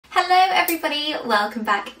Hello everybody, welcome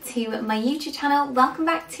back to my YouTube channel, welcome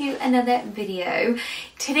back to another video.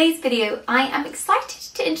 Today's video I am excited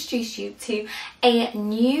to introduce you to a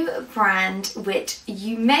new brand which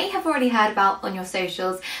you may have already heard about on your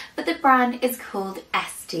socials, but the brand is called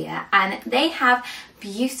S.Deer and they have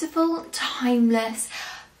beautiful, timeless,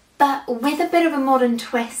 but with a bit of a modern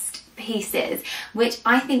twist pieces which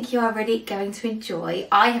I think you are really going to enjoy.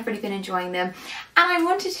 I have really been enjoying them and I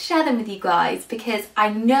wanted to share them with you guys because I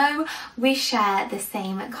know we share the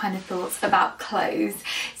same kind of thoughts about clothes.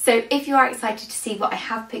 So if you are excited to see what I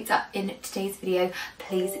have picked up in today's video,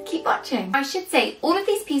 please keep watching. I should say all of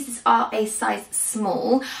these pieces are a size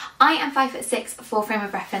small. I am 5'6" for frame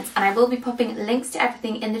of reference and I will be popping links to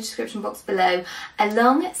everything in the description box below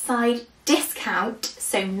alongside discount,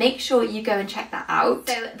 so make sure you go and check that out.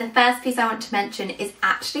 So the first piece I want to mention is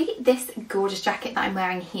actually this gorgeous jacket that I'm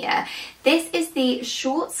wearing here. This is the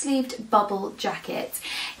short sleeved bubble jacket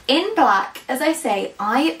in black. As I say,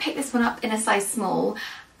 I picked this one up in a size small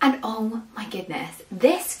and oh my goodness,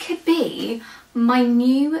 this could be my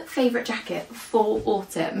new favourite jacket for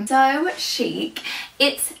autumn. So chic.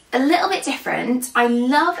 It's a little bit different. I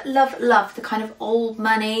love the kind of old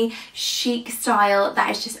money chic style that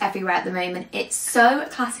is just everywhere at the moment. It's so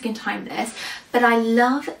classic and timeless, but I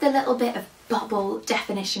love the little bit of bubble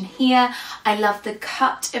definition here. I love the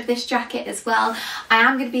cut of this jacket as well. I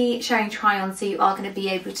am going to be showing try-on, so you are going to be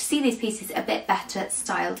able to see these pieces a bit better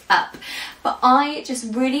styled up. But I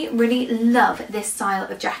just really love this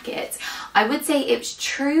style of jacket. I would say it's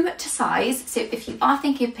true to size, so if you are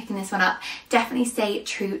thinking of picking this one up, definitely stay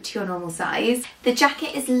true to your normal size. The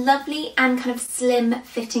jacket is lovely and kind of slim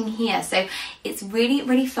fitting here, so it's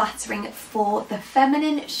really flattering for the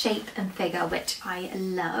feminine shape and figure, which I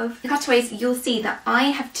love. The cutaways, you'll see that I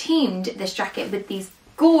have teamed this jacket with these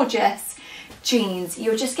gorgeous jeans.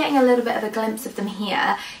 You're just getting a little bit of a glimpse of them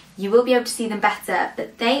here. You will be able to see them better,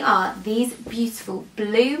 but they are these beautiful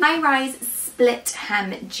blue high-rise split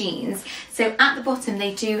hem jeans. So at the bottom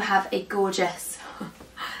they do have a gorgeous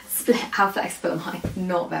split. How flexible am I?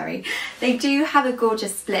 Not very. They do have a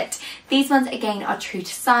gorgeous split. These ones again are true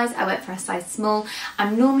to size. I went for a size small.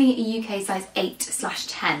 I'm normally a UK size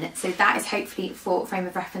 8/10, so that is hopefully for frame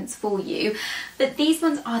of reference for you. But these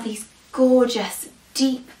ones are these gorgeous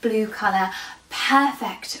deep blue colour,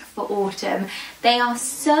 perfect for autumn. They are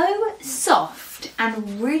so soft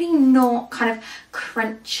and really not kind of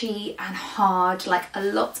crunchy and hard like a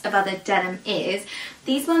lot of other denim is.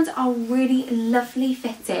 These ones are really lovely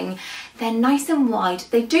fitting. They're nice and wide.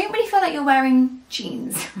 They don't really feel like you're wearing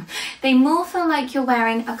jeans. They more feel like you're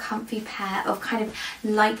wearing a comfy pair of kind of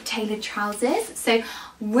light tailored trousers. So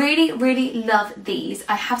really love these.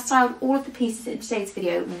 I have styled all of the pieces in today's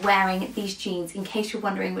video wearing these jeans in case you're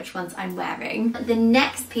wondering which ones I'm wearing. The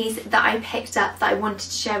next piece that I picked up that I wanted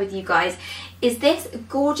to share with you guys is this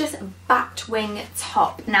gorgeous batwing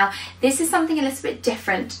top. Now this is something a little bit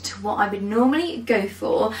different to what I would normally go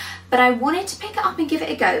for, but I wanted to pick it up and give it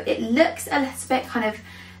a go. It looks a little bit kind of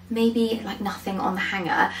maybe like nothing on the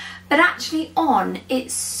hanger, but actually on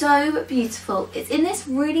it's so beautiful. It's in this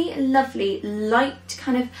really lovely light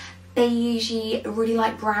kind of beigey, really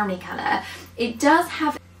light browny colour. It does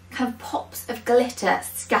have kind of pops of glitter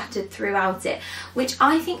scattered throughout it, which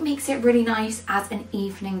I think makes it really nice as an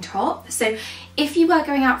evening top. So if you were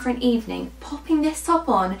going out for an evening, popping this top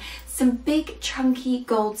on, some big chunky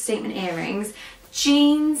gold statement earrings,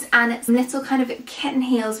 jeans and some little kind of kitten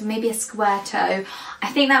heels with maybe a square toe, I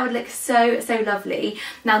think that would look so lovely.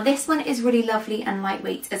 Now this one is really lovely and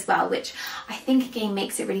lightweight as well, which I think again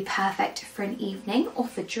makes it really perfect for an evening or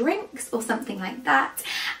for drinks or something like that.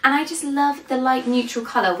 And I just love the light neutral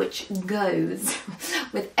colour which goes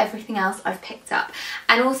with everything else I've picked up.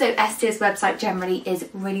 And also S.Deer's website generally is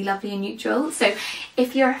really lovely and neutral, so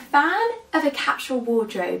if you're a fan of a capsule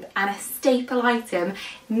wardrobe and a staple item,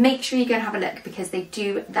 make sure you go and have a look because they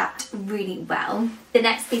do that really well. The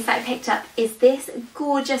next piece that I picked up is this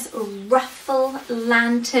gorgeous ruffle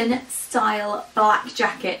lantern style black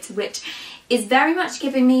jacket, which is very much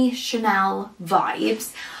giving me Chanel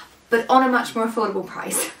vibes, but on a much more affordable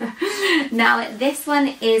price. Now this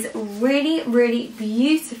one is really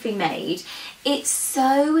beautifully made. It's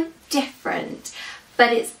so different,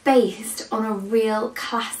 but it's based on a real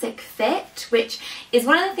classic fit, which is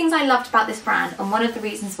one of the things I loved about this brand and one of the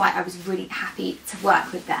reasons why I was really happy to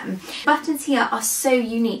work with them. Buttons here are so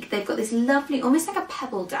unique. They've got this lovely, almost like a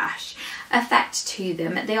pebble dash effect to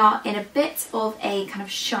them. They are in a bit of a kind of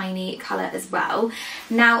shiny colour as well.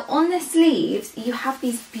 Now on the sleeves, you have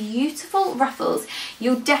these beautiful ruffles.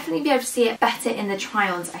 You'll definitely be able to see it better in the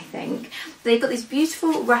try-ons, I think. They've got these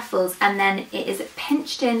beautiful ruffles and then it is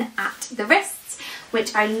pinched in at the wrists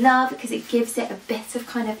which I love because it gives it a bit of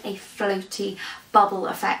kind of a floaty bubble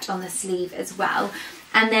effect on the sleeve as well.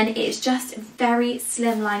 And then it's just very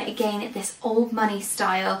slimline, again, this old money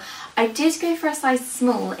style. I did go for a size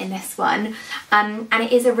small in this one, and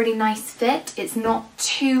it is a really nice fit. It's not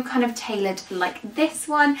too kind of tailored like this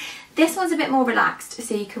one. This one's a bit more relaxed,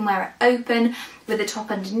 so you can wear it open with the top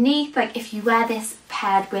underneath. Like if you wear this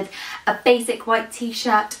paired with a basic white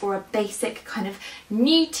t-shirt or a basic kind of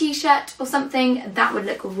nude t-shirt or something, that would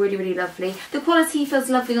look really, really lovely. The quality feels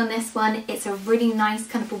lovely on this one. It's a really nice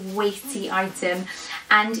kind of weighty item.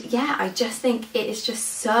 And yeah, I just think it is just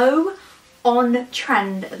so on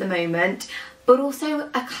trend at the moment, but also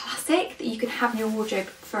a classic that you can have in your wardrobe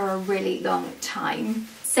for a really long time.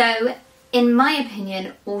 So in my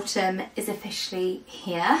opinion, autumn is officially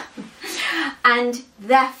here, and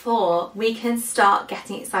therefore we can start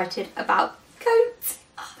getting excited about coats.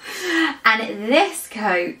 And this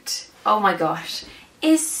coat, oh my gosh,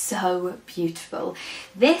 is so beautiful.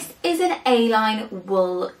 This is an A-line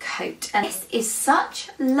wool coat, and this is such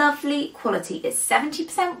lovely quality. It's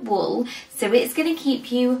 70% wool, so it's going to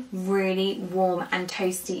keep you really warm and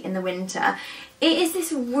toasty in the winter. It is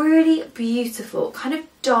this really beautiful kind of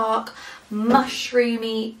dark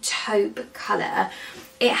mushroomy taupe colour.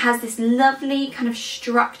 It has this lovely kind of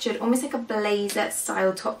structured, almost like a blazer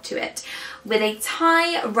style top to it, with a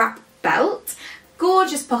tie wrap belt,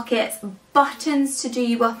 gorgeous pockets, buttons to do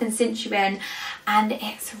you up and cinch you in, and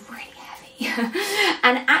it's really heavy.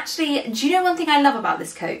 And actually, do you know one thing I love about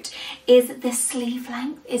this coat is the sleeve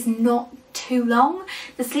length is not too long.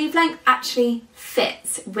 The sleeve length actually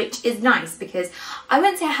fits, which is nice because I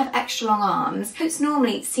wouldn't say I have extra long arms. Coats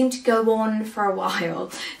normally seem to go on for a while,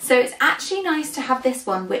 so it's actually nice to have this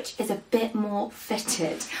one which is a bit more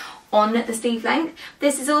fitted on the sleeve length.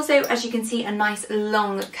 This is also, as you can see, a nice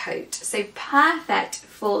long coat, so perfect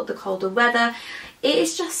for the colder weather. It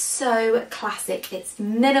is just so classic. It's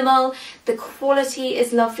minimal, the quality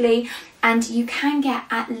is lovely, and you can get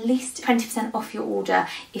at least 20% off your order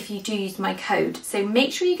if you do use my code. So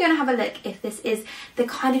make sure you go and have a look if this is the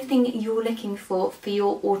kind of thing you're looking for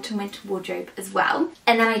your autumn winter wardrobe as well.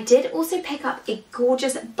 And then I did also pick up a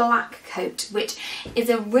gorgeous black coat, which is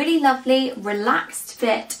a really lovely relaxed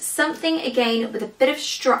fit, something again with a bit of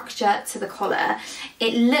structure to the collar.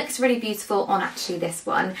 It looks really beautiful on actually this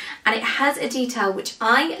one, and it has a detail which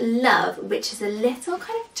I love, which is a little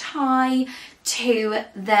kind of tie to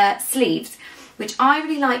the sleeves, which I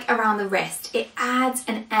really like around the wrist. It adds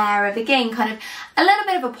an air of, again, kind of a little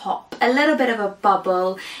bit of a pop, a little bit of a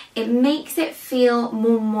bubble. It makes it feel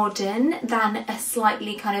more modern than a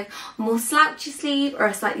slightly kind of more slouchy sleeve or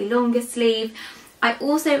a slightly longer sleeve. I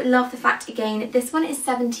also love the fact, again, this one is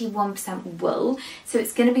 71% wool, so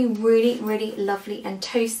it's going to be really, really lovely and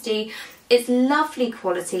toasty. It's lovely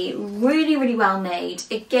quality, really, really well made.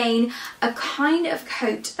 Again, a kind of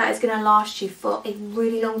coat that is going to last you for a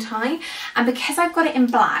really long time. And because I've got it in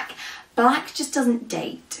black, black just doesn't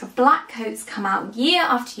date. Black coats come out year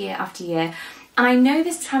after year after year. And I know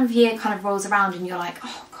this time of year kind of rolls around and you're like,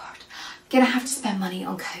 oh God, I'm going to have to spend money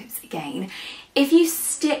on coats again. If you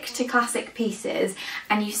stick to classic pieces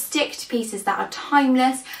and you stick to pieces that are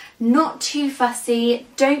timeless, not too fussy,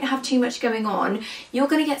 don't have too much going on, you're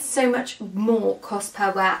going to get so much more cost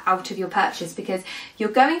per wear out of your purchase because you're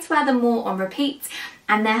going to wear them more on repeat,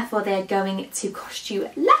 and therefore they're going to cost you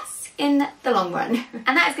less in the long run.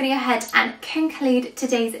 And that is going to go ahead and conclude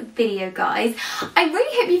today's video, guys. I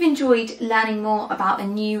really hope you've enjoyed learning more about a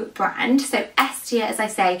new brand. So S.Deer, as I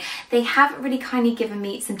say, they have really kindly given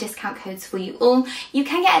me some discount codes for you all. You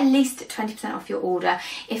can get at least 20% off your order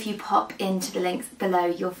if you pop into the links below.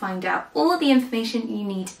 You'll find out all the information you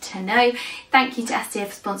need to know. Thank you to S.Deer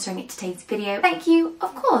for sponsoring today's video. Thank you,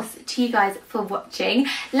 of course, to you guys for watching.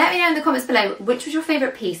 Let me know in the comments below which was your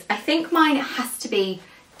favourite piece. I think mine has to be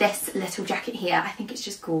this little jacket here. I think it's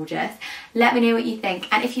just gorgeous. Let me know what you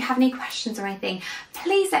think, and if you have any questions or anything,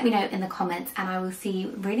 please let me know in the comments, and I will see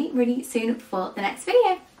you really, really soon for the next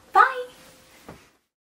video.